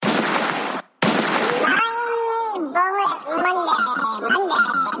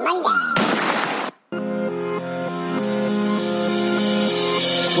Welcome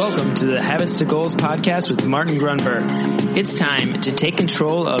to the Habits to Goals podcast with Martin Grunberg. It's time to take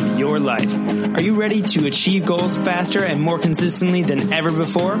control of your life. Are you ready to achieve goals faster and more consistently than ever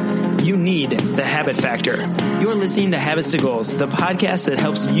before? You need the Habit Factor. You're listening to Habits to Goals, the podcast that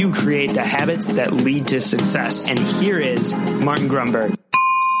helps you create the habits that lead to success. And here is Martin Grunberg.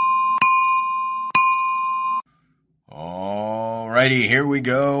 Alrighty, here we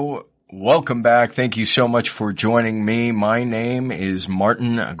go. Welcome back. Thank you so much for joining me. My name is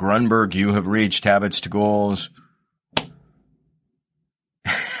Martin Grunberg. You have reached Habits to Goals.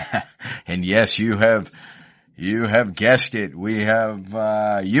 And yes, you have guessed it.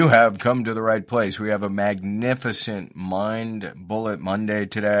 You have come to the right place. We have a magnificent Mind Bullet Monday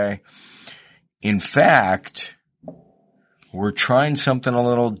today. In fact, we're trying something a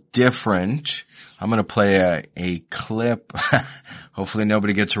little different. I'm going to play a clip. Hopefully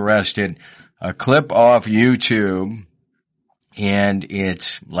nobody gets arrested. A clip off YouTube, and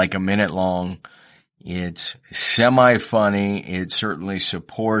it's like a minute long. It's semi-funny. It certainly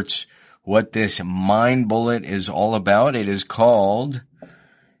supports what this Mind Bullet is all about. It is called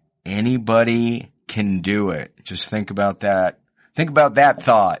Anybody Can Do It. Just think about that. Think about that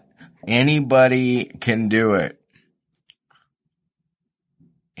thought. Anybody can do it.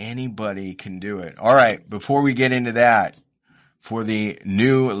 Anybody can do it. All right, before we get into that, for the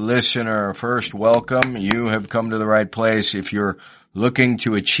new listener, first, welcome. You have come to the right place. If you're looking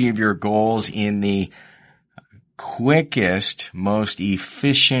to achieve your goals in the quickest, most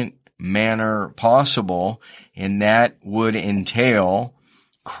efficient manner possible, and that would entail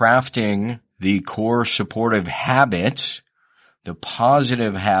crafting the core supportive habits, the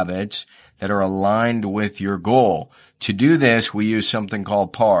positive habits that are aligned with your goal. To do this, we use something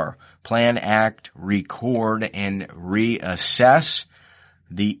called PAR. Plan, act, record, and reassess.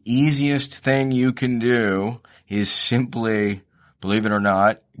 The easiest thing you can do is simply, believe it or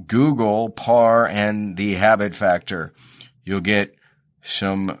not, Google PAR and the Habit Factor. You'll get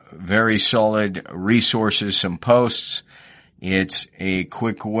some very solid resources, some posts. It's a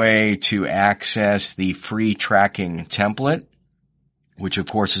quick way to access the free tracking template, which of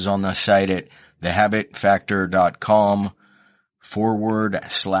course is on the site at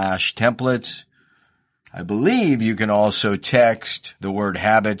thehabitfactor.com/templates. I believe you can also text the word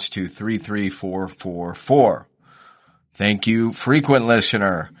habits to 33444. Thank you, frequent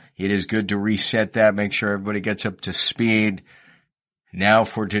listener. It is good to reset that, make sure everybody gets up to speed. Now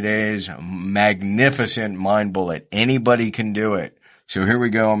for today's magnificent Mind Bullet. Anybody can do it. So here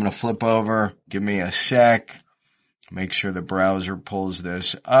we go. I'm going to flip over. Give me a sec. Make sure the browser pulls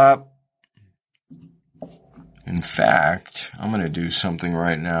this up. In fact, I'm going to do something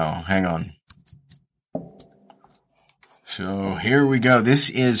right now. Hang on. So here we go. This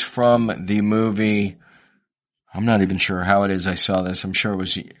is from the movie. I'm not even sure how it is I saw this. I'm sure it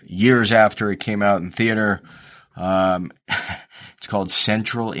was years after it came out in theater. It's called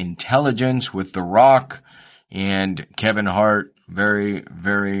Central Intelligence with The Rock and Kevin Hart. Very,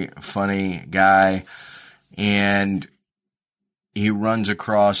 very funny guy. And he runs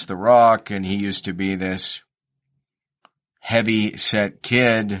across The Rock, and he used to be this heavy set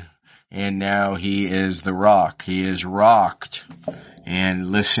kid, and now he is The Rock. He is rocked.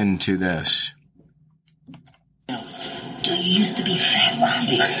 And listen to this. You used to be fat,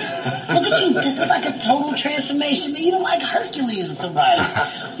 Robbie. Look at you. This is like a total transformation, man. You look like Hercules or somebody.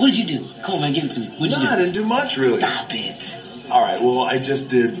 What did you do? Come on, man, give it to me. What did you do? I didn't do much, really. Stop it. All right, well, I just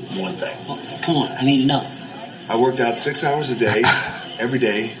did one thing. Well, come on, I need to know. I worked out 6 hours a day, every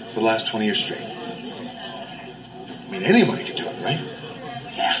day, for the last 20 years straight. I mean, anybody can do it, right?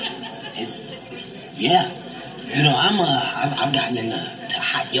 Yeah. You know, I've gotten into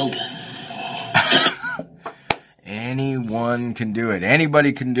hot yoga. Anyone can do it.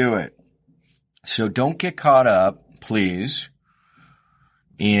 Anybody can do it. So don't get caught up, please,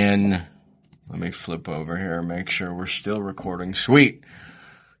 let me flip over here, make sure we're still recording. Sweet.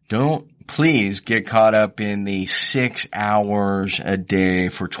 Don't please get caught up in the 6 hours a day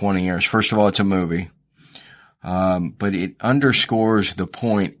for 20 years. First of all, it's a movie. But it underscores the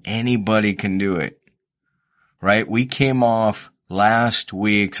point. Anybody can do it. Right? We came off last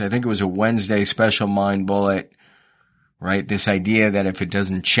week's, I think it was a Wednesday special Mind Bullet. Right? This idea that if it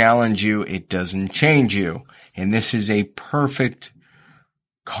doesn't challenge you, it doesn't change you. And this is a perfect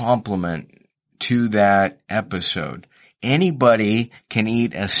complement to that episode. Anybody can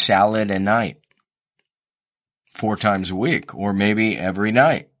eat a salad a night, 4 times a week, or maybe every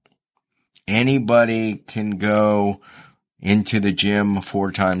night. Anybody can go into the gym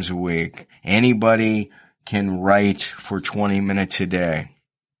 4 times a week. Anybody can write for 20 minutes a day.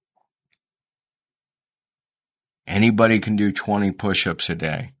 Anybody can do 20 push-ups a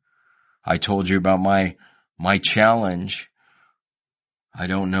day. I told you about my challenge. I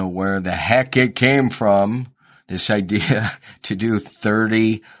don't know where the heck it came from. This idea to do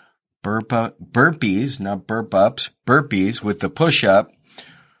 30 burpees, not burp ups, burpees with the push-up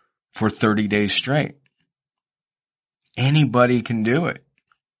for 30 days straight. Anybody can do it.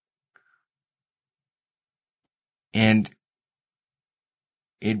 And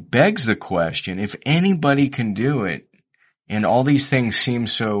it begs the question, if anybody can do it, and all these things seem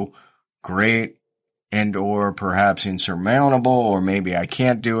so great and or perhaps insurmountable, or maybe I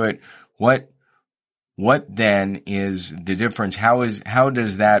can't do it, what then is the difference? How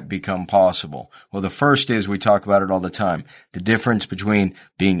does that become possible? Well, the first is, we talk about it all the time, the difference between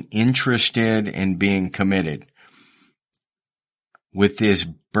being interested and being committed. With this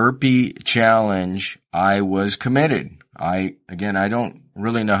burpee challenge, I was committed. I don't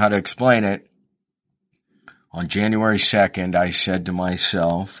really know how to explain it. On January 2nd, I said to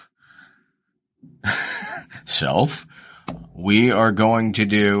myself, we are going to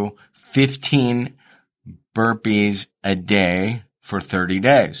do 15 burpees a day for 30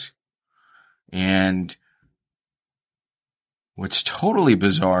 days. And what's totally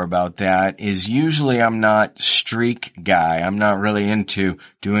bizarre about that is usually I'm not streak guy. I'm not really into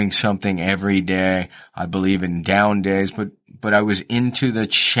doing something every day. I believe in down days, but I was into the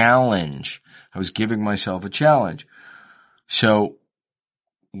challenge. I was giving myself a challenge. So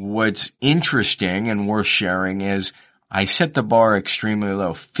what's interesting and worth sharing is I set the bar extremely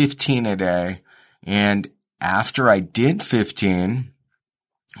low, 15 a day. And after I did 15,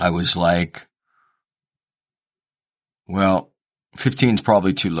 I was like, well, 15 is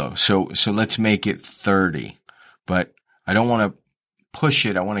probably too low. So let's make it 30. But I don't want to push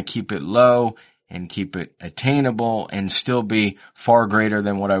it. I want to keep it low and keep it attainable and still be far greater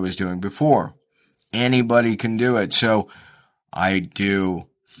than what I was doing before. Anybody can do it. So I do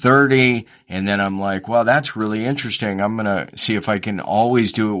 30, and then I'm like, well, that's really interesting. I'm going to see if I can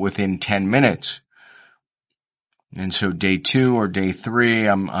always do it within 10 minutes. And so day 2 or day 3,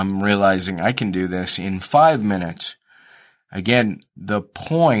 I'm realizing I can do this in 5 minutes. Again, the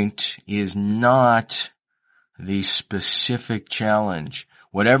point is not the specific challenge.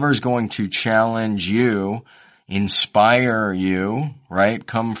 Whatever is going to challenge you, inspire you, right?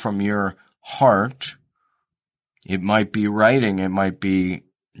 Come from your heart. It might be writing. It might be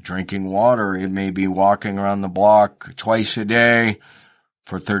drinking water. It may be walking around the block twice a day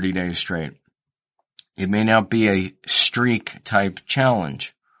for 30 days straight. It may not be a streak type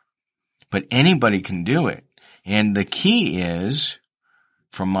challenge, but anybody can do it. And the key is,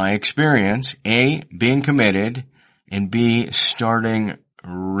 from my experience, A, being committed, and B, starting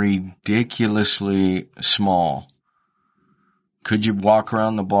ridiculously small. Could you walk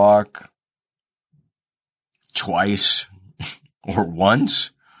around the block twice or once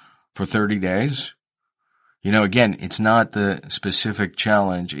for 30 days? You know, again, it's not the specific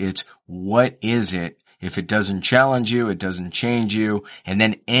challenge. It's what is it? If it doesn't challenge you, it doesn't change you, and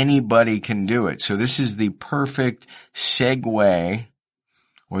then anybody can do it. So this is the perfect segue,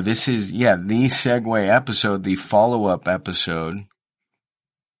 or this is, the segue episode, the follow-up episode,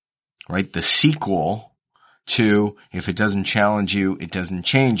 right? The sequel to, if it doesn't challenge you, it doesn't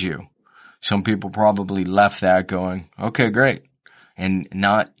change you. Some people probably left that going, okay, great, and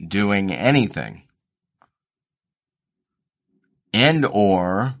not doing anything. And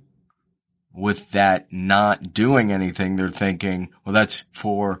or, with that not doing anything, they're thinking, well, that's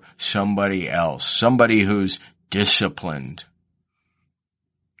for somebody else, somebody who's disciplined,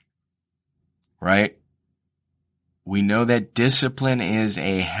 right? We know that discipline is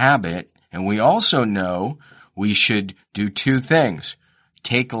a habit, and we also know we should do 2 things.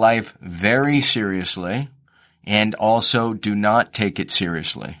 Take life very seriously, and also do not take it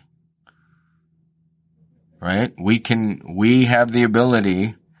seriously, right? We have the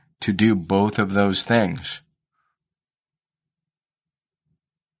ability to do both of those things.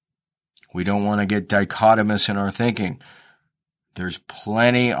 We don't want to get dichotomous in our thinking. There's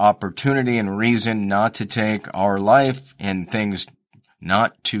plenty opportunity and reason not to take our life and things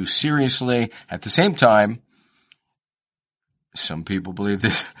not too seriously. At the same time, some people believe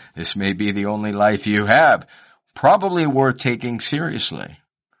this may be the only life you have. Probably worth taking seriously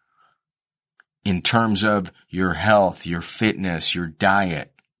in terms of your health, your fitness, your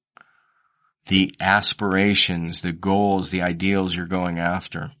diet, the aspirations, the goals, the ideals you're going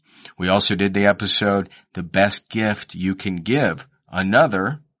after. We also did the episode, the best gift you can give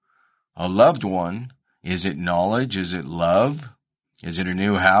another, a loved one. Is it knowledge? Is it love? Is it a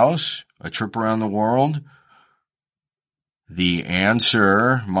new house? A trip around the world? The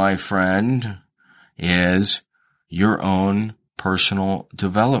answer, my friend, is your own personal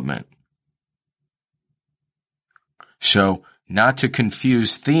development. So, not to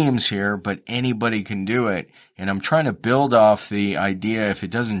confuse themes here, but anybody can do it. And I'm trying to build off the idea, if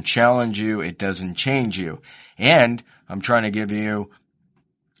it doesn't challenge you, it doesn't change you. And I'm trying to give you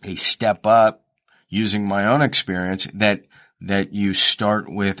a step up using my own experience that you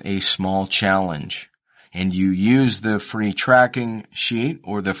start with a small challenge. And you use the free tracking sheet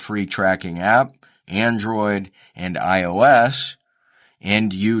or the free tracking app, Android and iOS,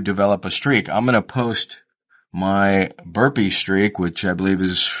 and you develop a streak. I'm going to post my burpee streak, which I believe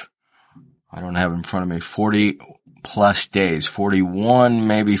is, I don't have in front of me, 40 plus days, 41,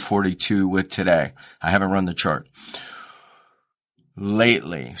 maybe 42 with today. I haven't run the chart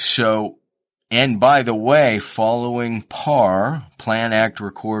lately. So, and by the way, following PAR, Plan, Act,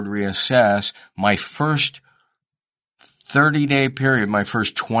 Record, Reassess, my first 30-day period, my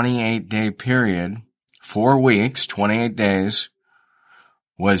first 28-day period, 4 weeks, 28 days,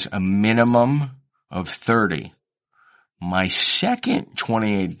 was a minimum of 30. My second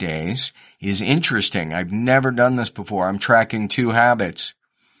 28 days is interesting. I've never done this before. I'm tracking 2 habits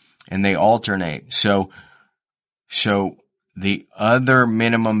and they alternate. So the other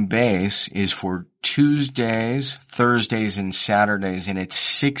minimum base is for Tuesdays, Thursdays, and Saturdays, and it's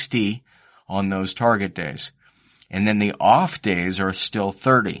 60 on those target days. And then the off days are still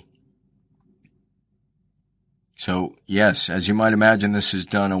 30. So, yes, as you might imagine, this has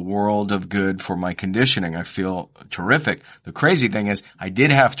done a world of good for my conditioning. I feel terrific. The crazy thing is I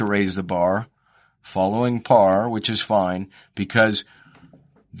did have to raise the bar following PAR, which is fine, because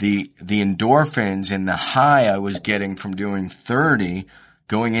the endorphins and the high I was getting from doing 30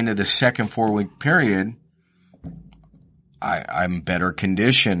 going into the second 4-week period, I'm better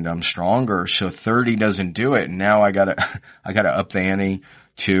conditioned. I'm stronger. So 30 doesn't do it. And now I gotta up the ante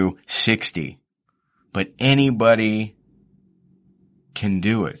to 60. But anybody can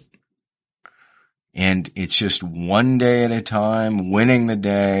do it. And it's just one day at a time, winning the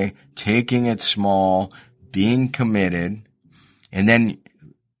day, taking it small, being committed, and then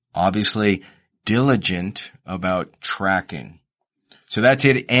obviously diligent about tracking. So that's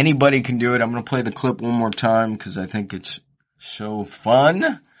it. Anybody can do it. I'm going to play the clip one more time because I think it's so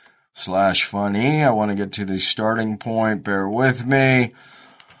fun / funny. I want to get to the starting point. Bear with me.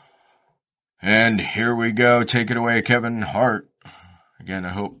 And here we go. Take it away, Kevin Hart. Again, I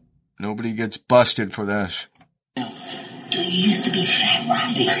hope nobody gets busted for this. You used to be fat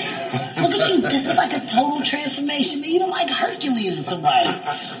Robbie. Look at you. This is like a total transformation, man. You look like Hercules or somebody.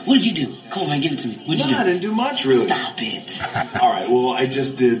 What did you do? Come on, man. Give it to me. What did you do? I didn't do much, really. Stop it. All right, well, I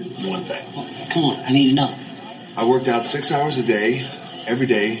just did one thing. Well, come on. I need to know. I worked out 6 hours a day, every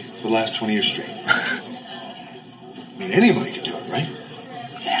day, for the last 20 years straight. I mean, anybody can do it, right?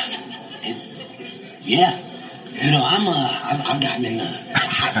 Yeah. You know, I've gotten into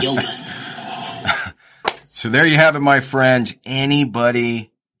hot yoga. So there you have it, my friends.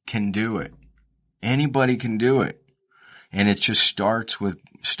 Anybody can do it. Anybody can do it. And it just starts with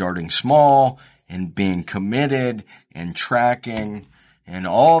starting small and being committed and tracking and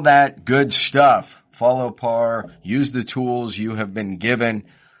all that good stuff. Follow PAR, use the tools you have been given.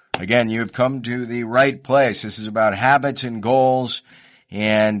 Again, you have come to the right place. This is about habits and goals,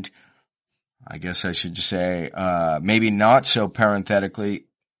 and I guess I should say, maybe not so parenthetically,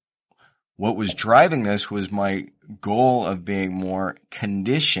 what was driving this was my goal of being more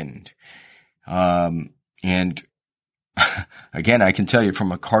conditioned. And again, I can tell you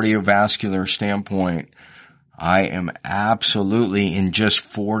from a cardiovascular standpoint, I am absolutely in just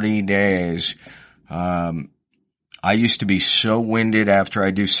 40 days. I used to be so winded after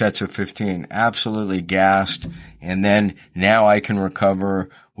I do sets of 15, absolutely gassed. And then now I can recover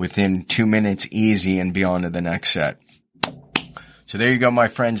within 2 minutes easy and be on to the next set. So there you go, my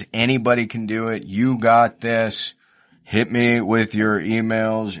friends. Anybody can do it. You got this. Hit me with your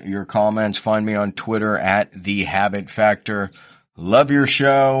emails, your comments. Find me on Twitter at The Habit Factor. Love your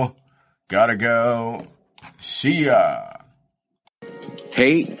show. Gotta go. See ya.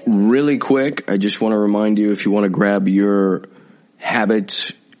 Hey, really quick, I just want to remind you, if you want to grab your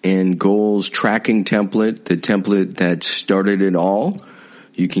habits and goals tracking template, the template that started it all,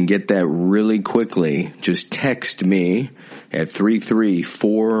 you can get that really quickly. Just text me at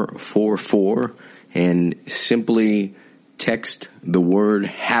 33444 and simply text the word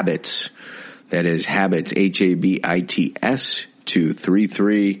habits. That is habits, HABITS, to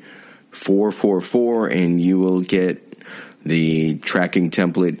 33444, and you will get the tracking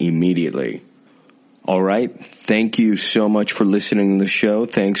template immediately. All right. Thank you so much for listening to the show.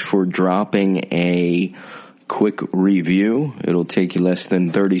 Thanks for dropping a quick review. It'll take you less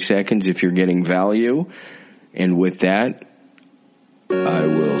than 30 seconds if you're getting value. And with that, I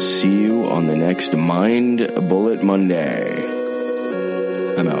will see you on the next Mind Bullet Monday.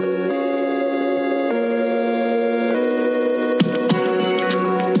 I'm out.